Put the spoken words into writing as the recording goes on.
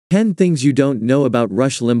10 Things You Don't Know About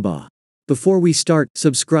Rush Limbaugh. Before we start,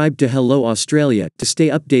 subscribe to Hello Australia to stay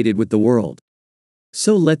updated with the world.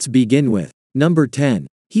 So let's begin with number 10.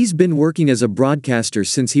 He's been working as a broadcaster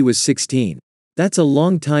since he was 16. That's a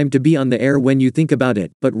long time to be on the air when you think about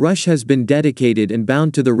it, but Rush has been dedicated and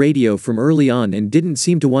bound to the radio from early on and didn't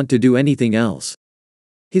seem to want to do anything else.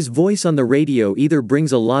 His voice on the radio either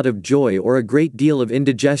brings a lot of joy or a great deal of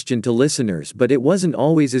indigestion to listeners, but it wasn't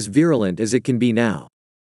always as virulent as it can be now.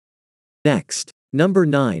 Next. Number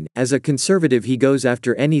 9. As a conservative, he goes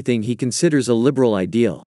after anything he considers a liberal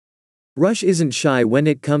ideal. Rush isn't shy when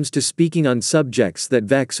it comes to speaking on subjects that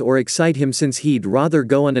vex or excite him, since he'd rather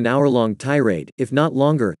go on an hour-long tirade, if not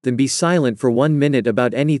longer, than be silent for 1 minute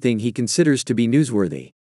about anything he considers to be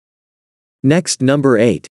newsworthy. Next. Number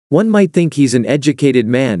 8. One might think he's an educated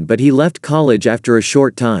man, but he left college after a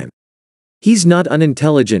short time. He's not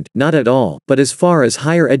unintelligent, not at all, but as far as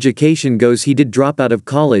higher education goes, he did drop out of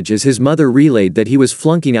college as his mother relayed that he was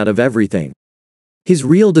flunking out of everything. His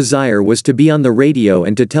real desire was to be on the radio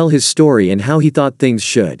and to tell his story and how he thought things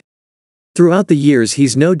should. Throughout the years,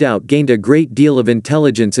 he's no doubt gained a great deal of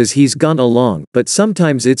intelligence as he's gone along, but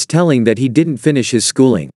sometimes it's telling that he didn't finish his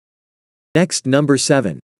schooling. Next. Number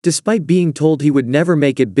 7. Despite being told he would never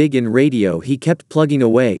make it big in radio, he kept plugging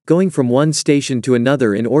away, going from one station to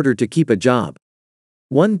another in order to keep a job.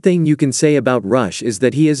 One thing you can say about Rush is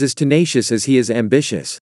that he is as tenacious as he is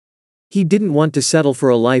ambitious. He didn't want to settle for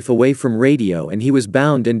a life away from radio, and he was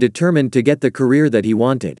bound and determined to get the career that he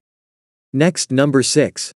wanted. Next. Number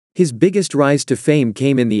 6. His biggest rise to fame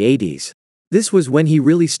came in the 80s. This was when he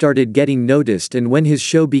really started getting noticed and when his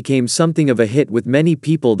show became something of a hit with many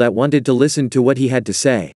people that wanted to listen to what he had to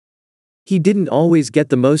say. He didn't always get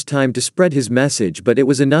the most time to spread his message, but it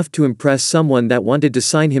was enough to impress someone that wanted to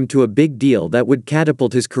sign him to a big deal that would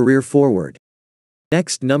catapult his career forward.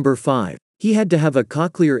 Next. Number 5. He had to have a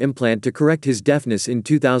cochlear implant to correct his deafness in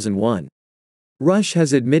 2001. Rush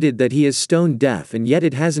has admitted that he is stone deaf, and yet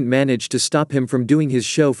it hasn't managed to stop him from doing his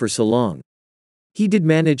show for so long. He did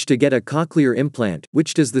manage to get a cochlear implant,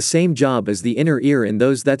 which does the same job as the inner ear in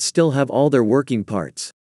those that still have all their working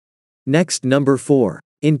parts. Next. Number 4.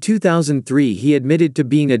 In 2003, he admitted to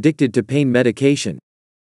being addicted to pain medication.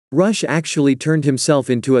 Rush actually turned himself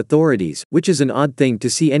into authorities, which is an odd thing to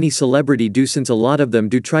see any celebrity do, since a lot of them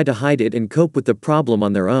do try to hide it and cope with the problem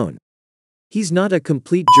on their own. He's not a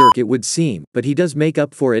complete jerk, it would seem, but he does make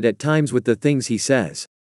up for it at times with the things he says.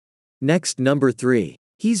 Next. Number 3.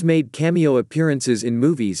 He's made cameo appearances in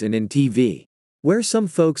movies and in TV. Where some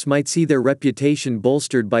folks might see their reputation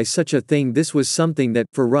bolstered by such a thing, this was something that,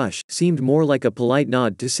 for Rush, seemed more like a polite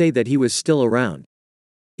nod to say that he was still around.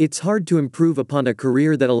 It's hard to improve upon a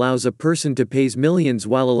career that allows a person to pay millions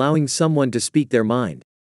while allowing someone to speak their mind.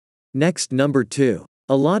 Next. Number 2.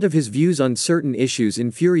 A lot of his views on certain issues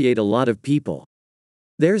infuriate a lot of people.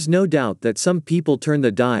 There's no doubt that some people turn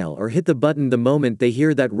the dial or hit the button the moment they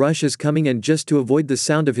hear that Rush is coming, and just to avoid the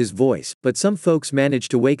sound of his voice, but some folks manage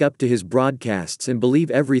to wake up to his broadcasts and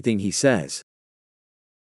believe everything he says.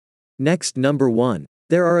 Next. Number 1.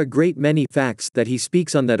 There are a great many facts that he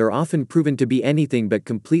speaks on that are often proven to be anything but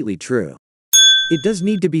completely true. It does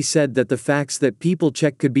need to be said that the facts that people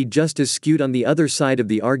check could be just as skewed on the other side of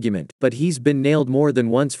the argument, but he's been nailed more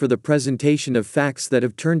than once for the presentation of facts that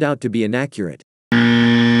have turned out to be inaccurate.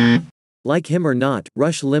 Like him or not,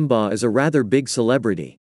 Rush Limbaugh is a rather big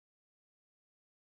celebrity.